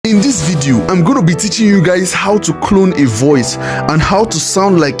In this video, I'm going to be teaching you guys how to clone a voice and how to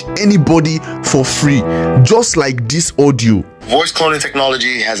sound like anybody for free, just like this audio. Voice cloning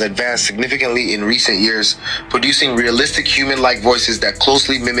technology has advanced significantly in recent years, producing realistic human-like voices that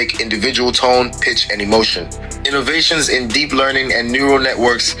closely mimic individual tone, pitch, and emotion. Innovations in deep learning and neural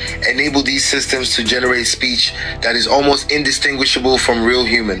networks enable these systems to generate speech that is almost indistinguishable from real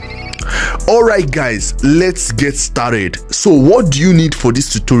human. Alright guys, let's get started. So what do you need for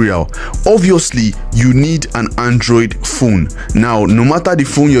this tutorial? Obviously, you need an Android phone. Now, no matter the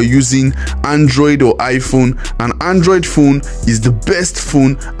phone you're using, Android or iPhone, an Android phone is the best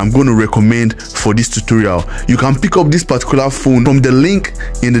phone I'm going to recommend for this tutorial. You can pick up this particular phone from the link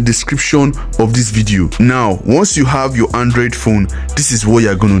in the description of this video. Now, once you have your Android phone, this is what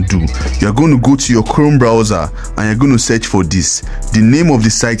you're going to do. You're going to go to your Chrome browser and you're going to search for this. The name of the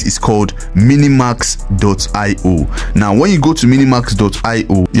site is called minimax.io. Now, when you go to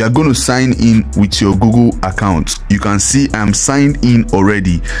minimax.io, you are going to sign in with your Google account. You can see I'm signed in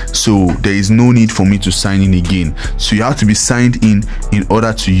already, so there is no need for me to sign in again. So you have to be signed in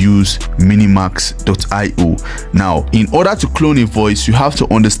order to use minimax.io. Now, in order to clone a voice, you have to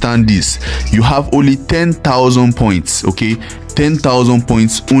understand this. You have only 10,000 points, okay? 10,000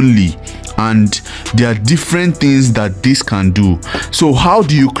 points only, and there are different things that this can do. So how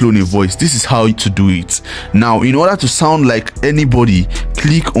do you clone a voice? This is how to do it. Now, in order to sound like anybody,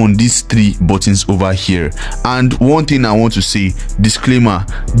 click on these three buttons over here. And one thing I want to say, disclaimer,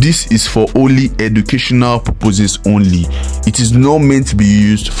 this is for only educational purposes only. It is not meant to be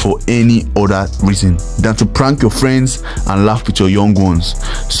used for any other reason than to prank your friends and laugh with your young ones.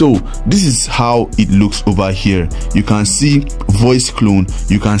 So this is how it looks over here. You can see voice clone,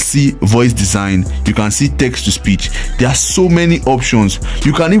 you can see voice design, you can see text to speech. There are so many options.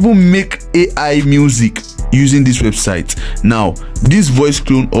 You can even make AI music using this website. Now, this voice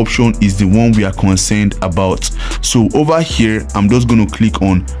clone option is the one we are concerned about. So over here, I'm just going to click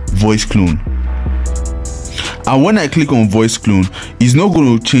on voice clone. And when I click on voice clone, it's not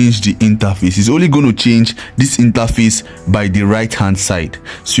going to change the interface. It's only going to change this interface by the right hand side.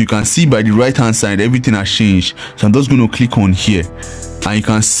 So you can see by the right hand side, everything has changed. So I'm just going to click on here. And you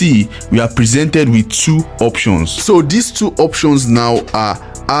can see we are presented with two options. So these two options now are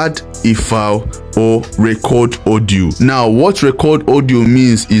add a file or record audio. Now, what record audio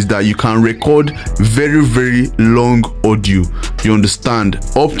means is that you can record very long audio. You understand?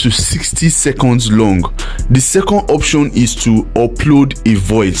 Up to 60 seconds long. The second option is to upload a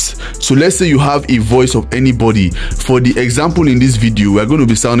voice. So let's say you have a voice of anybody. For the example in this video, we're going to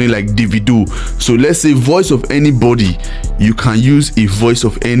be sounding like Davido. So let's say voice of anybody. You can use a voice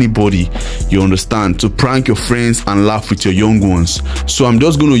of anybody, you understand, to prank your friends and laugh with your young ones. So I'm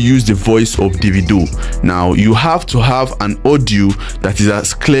just going to use the voice of Davido. Now, you have to have an audio that is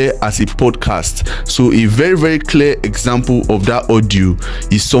as clear as a podcast. So a very clear example of that audio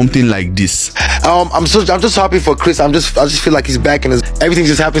is something like this. I'm just happy for Chris. I just feel like he's back and everything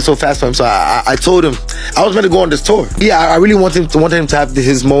just happened so fast for him. So I told him I was meant to go on this tour. Yeah, I really wanted him to have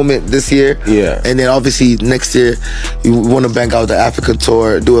his moment this year. Yeah, and then obviously next year we want to bank out the Africa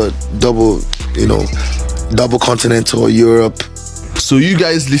tour, do a double continent tour, Europe. So you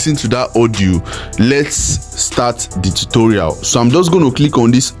guys listen to that audio. Let's start the tutorial. So I'm just going to click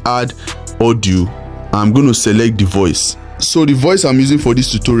on this add audio. I'm going to select the voice. So the voice I'm using for this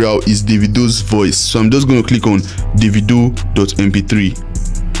tutorial is Davido's voice. So I'm just going to click on davido.mp3.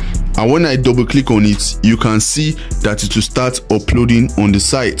 And when I double click on it, you can see that it will start uploading on the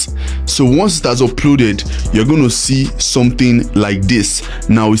site. So once it has uploaded, you're going to see something like this.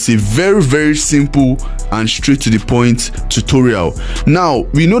 Now, it's a very simple and straight to the point tutorial. Now,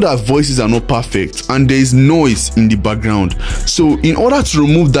 we know that voices are not perfect and there is noise in the background. So in order to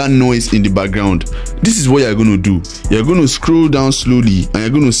remove that noise in the background, this is what you're going to do. You're going to scroll down slowly and you're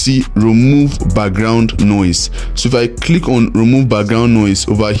going to see remove background noise. So if I click on remove background noise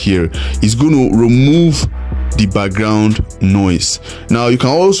over here, it's going to remove the background noise. Now, you can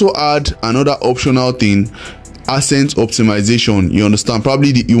also add another optional thing, accent optimization. You understand?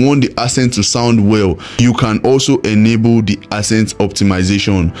 Probably you want the accent to sound well. You can also enable the accent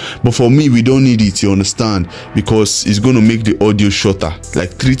optimization, but for me, we don't need it, you understand, because it's going to make the audio shorter,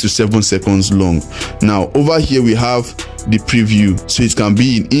 like 3 to 7 seconds long. Now, over here we have the preview, so it can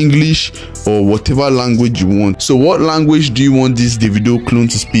be in English or whatever language you want. So what language do you want this Davido clone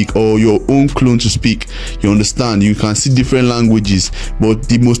to speak, or your own clone to speak? You understand, you can see different languages, but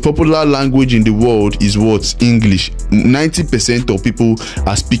the most popular language in the world is what? English. 90% of people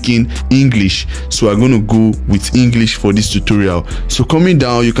are speaking English, so I'm going to go with English for this tutorial. So coming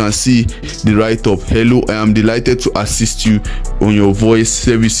down, you can see the write-up. Hello, I am delighted to assist you on your voice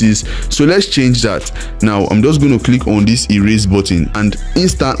services. So let's change that. Now I'm just going to click on this erase button, and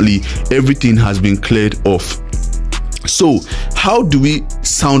instantly everything has been cleared off. So how do we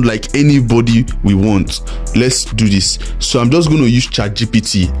sound like anybody we want? Let's do this. So I'm just going to use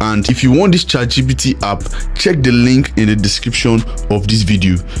ChatGPT, and if you want this ChatGPT app, check the link in the description of this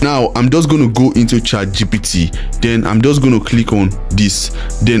video. Now I'm just going to go into ChatGPT, then I'm just going to click on this,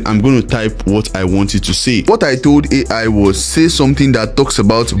 then I'm going to type what I want it to say. What I told AI was, say something that talks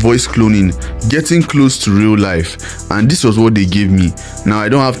about voice cloning, getting close to real life, and this was what they gave me. Now I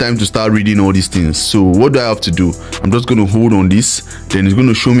don't have time to start reading all these things, so what do I have to do? I'm just going to hold on this, then it's going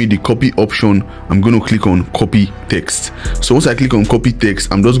to show me the copy option. I'm going to click on copy text. So once I click on copy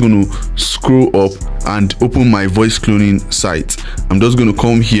text, I'm just going to scroll up and open my voice cloning site. I'm just going to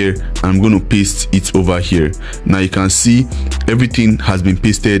come here and I'm going to paste it over here. Now you can see everything has been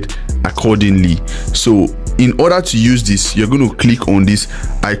pasted accordingly. So in order to use this, you're going to click on this,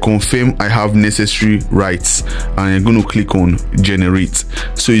 I confirm I have necessary rights, and you're going to click on generate.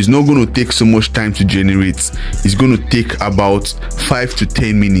 So it's not going to take so much time to generate. It's going to take about 5 to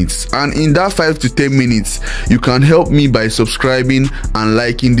 10 minutes, and in that 5 to 10 minutes you can help me by subscribing and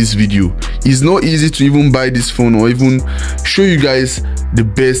liking this video. It's not easy to even buy this phone or even show you guys the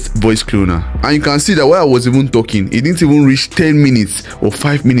best voice cloner, and you can see that while I was even talking, it didn't even reach 10 minutes or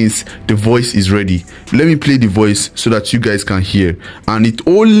 5 minutes, the voice is ready. Let me play the voice so that you guys can hear, and it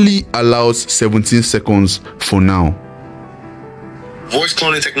only allows 17 seconds for now. Voice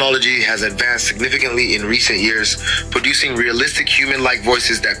cloning technology has advanced significantly in recent years, producing realistic human-like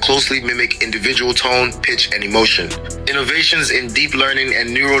voices that closely mimic individual tone, pitch, and emotion. Innovations in deep learning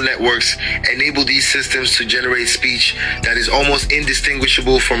and neural networks enable these systems to generate speech that is almost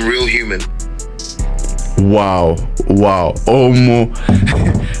indistinguishable from real human. Wow,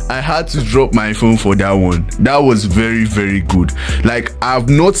 I had to drop my phone for that one. That was very, very good. Like, I've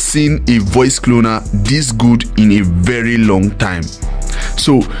not seen a voice cloner this good in a very long time.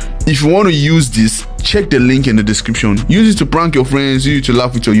 So if you want to use this, check the link in the description. Use it to prank your friends, use it to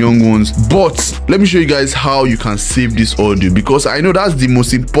laugh with your young ones. But let me show you guys how you can save this audio, because I know that's the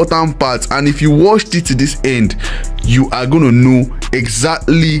most important part, and if you watched it to this end, you are going to know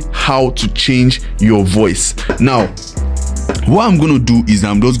exactly how to change your voice. Now what I'm going to do is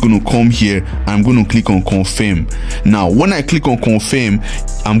I'm just going to come here and I'm going to click on confirm. Now when I click on confirm,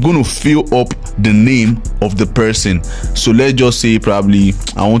 I'm going to fill up the name of the person. So let's just say probably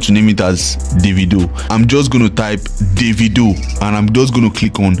I want to name it as Davido. I'm just going to type Davido and I'm just going to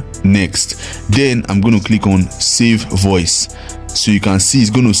click on next. Then I'm going to click on save voice. So you can see it's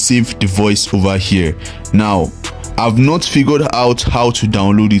going to save the voice over here. Now I've not figured out how to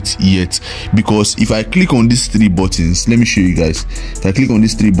download it yet, because if I click on these 3 buttons, let me show you guys. If I click on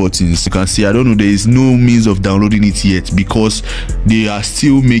these 3 buttons, you can see I don't know, there is no means of downloading it yet because they are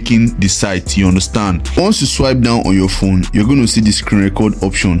still making the site, you understand. Once you swipe down on your phone, you're going to see the screen record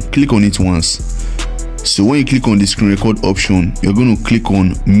option. Click on it once. So when you click on the screen record option, you're going to click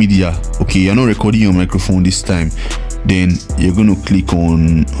on media. Okay, you're not recording your microphone this time. Then you're going to click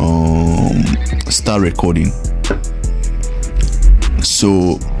on start recording.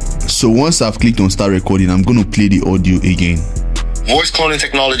 So once I've clicked on start recording, I'm going to play the audio again. Voice cloning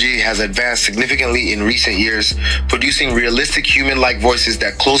technology has advanced significantly in recent years, producing realistic human-like voices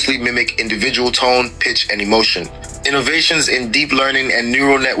that closely mimic individual tone, pitch, and emotion. Innovations in deep learning and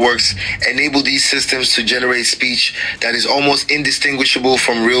neural networks enable these systems to generate speech that is almost indistinguishable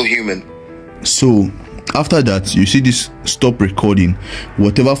from real human. So after that, you see this stop recording.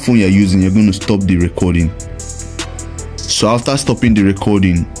 Whatever phone you're using, you're going to stop the recording. So after stopping the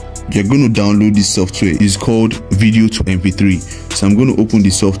recording, you're going to download this software. It's called Video to MP3. So I'm going to open the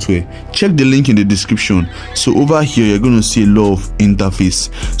software. Check the link in the description. So over here, you're going to see a lot of interface.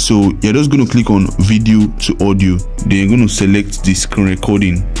 So you're just going to click on video to audio. Then you're going to select the screen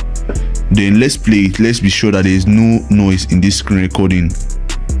recording. Then let's play it. Let's be sure that there is no noise in this screen recording.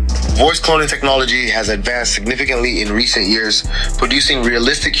 Voice cloning technology has advanced significantly in recent years, producing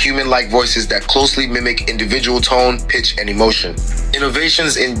realistic human-like voices that closely mimic individual tone, pitch, and emotion.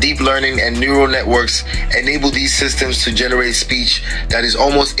 Innovations in deep learning and neural networks enable these systems to generate speech that is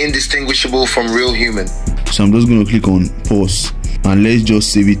almost indistinguishable from real human. So I'm just going to click on pause and let's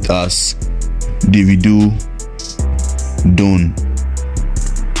just save it as Davido done.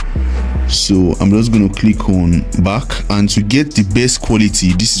 So I'm just going to click on back, and to get the best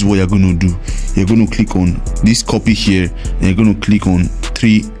quality, this is what you're going to do. You're going to click on this copy here, and you're going to click on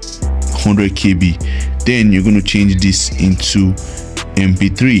 300 KB. Then you're going to change this into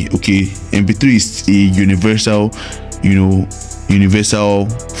MP3. Okay, MP3 is a universal, universal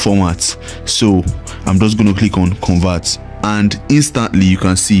format. So I'm just going to click on convert, and instantly you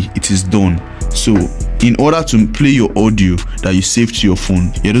can see it is done. So in order to play your audio that you saved to your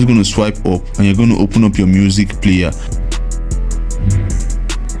phone, you're just going to swipe up and you're going to open up your music player.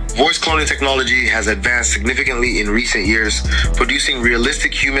 Voice cloning technology has advanced significantly in recent years, producing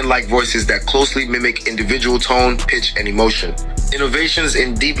realistic human-like voices that closely mimic individual tone, pitch, and emotion. Innovations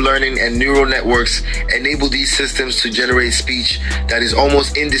in deep learning and neural networks enable these systems to generate speech that is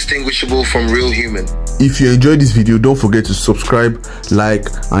almost indistinguishable from real human. If you enjoyed this video, don't forget to subscribe, like,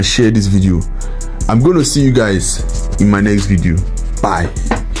 and share this video. I'm going to see you guys in my next video.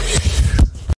 Bye.